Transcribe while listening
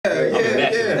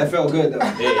felt good though.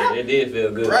 Yeah, it did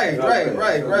feel good. Right.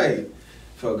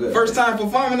 Felt good. First time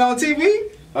performing on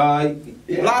TV?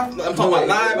 Yeah. Live, I'm talking about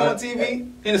live on TV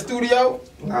in the studio.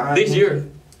 This year.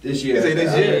 This year. You say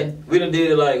this year? Yeah. We done did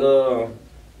it like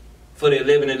for the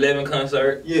 11/11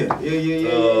 concert. Yeah. That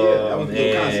was a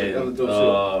good concert. That was a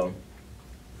dope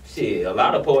shit. Shit, a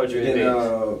lot of poetry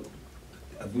events.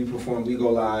 We perform. We go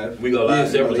live. We go live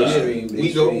several times.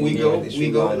 We go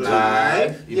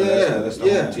live. You know, that's the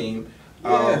whole team.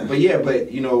 But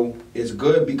you know, it's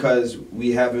good because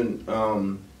we've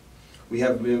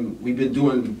been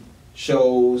doing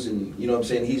shows, and you know what I'm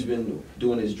saying, he's been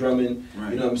doing his drumming,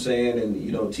 you know what I'm saying, and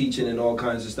you know, teaching and all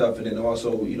kinds of stuff, and then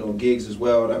also, you know, gigs as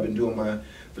well, and I've been doing my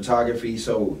photography.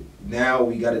 So now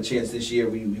we got a chance this year.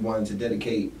 We wanted to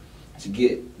dedicate to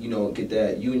get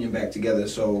that union back together.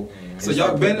 So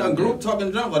y'all been a group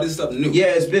talking drums, or this is something new?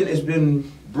 Yeah, it's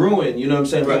been brewing, you know what I'm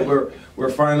saying? Right. But we're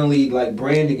finally like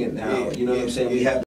branding it now, you know what I'm saying? We have